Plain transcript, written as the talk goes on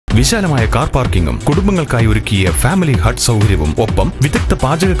വിശാലമായ കാർ പാർക്കിംഗും കുടുംബങ്ങൾക്കായി ഒരുക്കിയ family hut സൗകര്യവും ഒപ്പം വിദഗ്ധ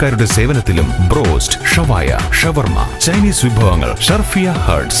പാചകക്കാരുടെ സേവനത്തിലും ബ്രോസ്റ്റ്, ഷവായ, ഷവർമ, ചൈനീസ് വിഭവങ്ങൾ. Sharfiya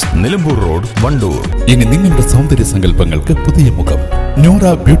huts, Nilambur road, Wandoor. ഇനി നിങ്ങളുടെ സൗന്ദര്യ സങ്കല്പങ്ങൾക്ക് പുതിയ മുഖം.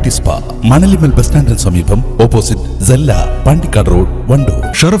 Nora beauty spa, Manalimal bus സ്റ്റാൻഡിന് സമീപം, ഓപ്പോസിറ്റ് സെല്ല, പാണ്ടിക്കാട് റോഡ്, വണ്ടൂർ.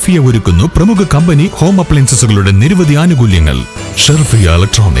 ഷർഫിയ ഒരുക്കുന്നു പ്രമുഖ കമ്പനി ഹോം അപ്ലയൻസസുകളുടെ നിരവധി ആനുകൂല്യങ്ങൾ. Sharfiya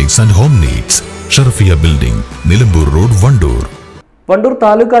electronics and home needs, Sharfiya building, Nilambur road, Wandoor. Wandoor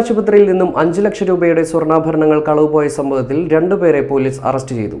taluk ആശുപത്രിയിൽ നിന്നും 5 ലക്ഷം രൂപയുടെ സ്വർണ്ണാഭരണങ്ങൾ കളവുപോയ സംഭവത്തിൽ 2 പേരെ പോലീസ്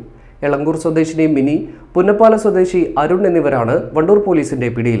അറസ്റ്റ് ചെയ്തു. എളങ്കൂർ സ്വദേശിനി മിനി, പുന്നപ്പാല സ്വദേശി അരുൺ എന്നിവരാണ് വണ്ടൂർ പോലീസിന്റെ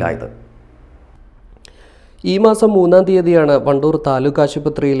പിടിയിലായത്. ഈ മാസം 3-ാം തീയതിയാണ് വണ്ടൂർ താലൂക്ക്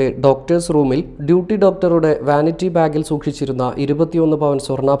ആശുപത്രിയിലെ ഡോക്ടേഴ്സ് റൂമിൽ ഡ്യൂട്ടി ഡോക്ടറുടെ വാനിറ്റി ബാഗിൽ സൂക്ഷിച്ചിരുന്ന 21 പവൻ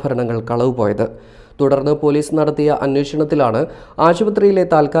സ്വർണ്ണാഭരണങ്ങൾ കളവുപോയത്. തുടർന്ന് പോലീസ് നടത്തിയ അന്വേഷണത്തിലാണ് ആശുപത്രിയിലെ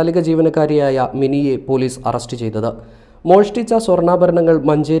താൽക്കാലിക ജീവനക്കാരിയായ മിനിയെ പോലീസ് അറസ്റ്റ് ചെയ്തത്. മോഷ്ടിച്ച സ്വർണ്ണാഭരണങ്ങൾ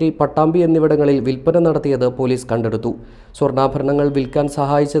മഞ്ചേരി, പട്ടാമ്പി എന്നിവിടങ്ങളിൽ വിൽപ്പന നടത്തിയത് പോലീസ് കണ്ടെടുത്തു. സ്വർണ്ണാഭരണങ്ങൾ വിൽക്കാൻ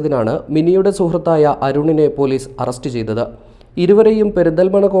സഹായിച്ചതിനാണ് മിനിയുടെ സുഹൃത്തായ അരുണിനെ പോലീസ് അറസ്റ്റ് ചെയ്തത്. ഇരുവരെയും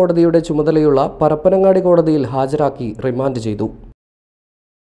പെരിന്തൽമണ്ണ കോടതിയുടെ ചുമതലയുള്ള പരപ്പനങ്ങാടി കോടതിയിൽ ഹാജരാക്കി റിമാൻഡ് ചെയ്തു.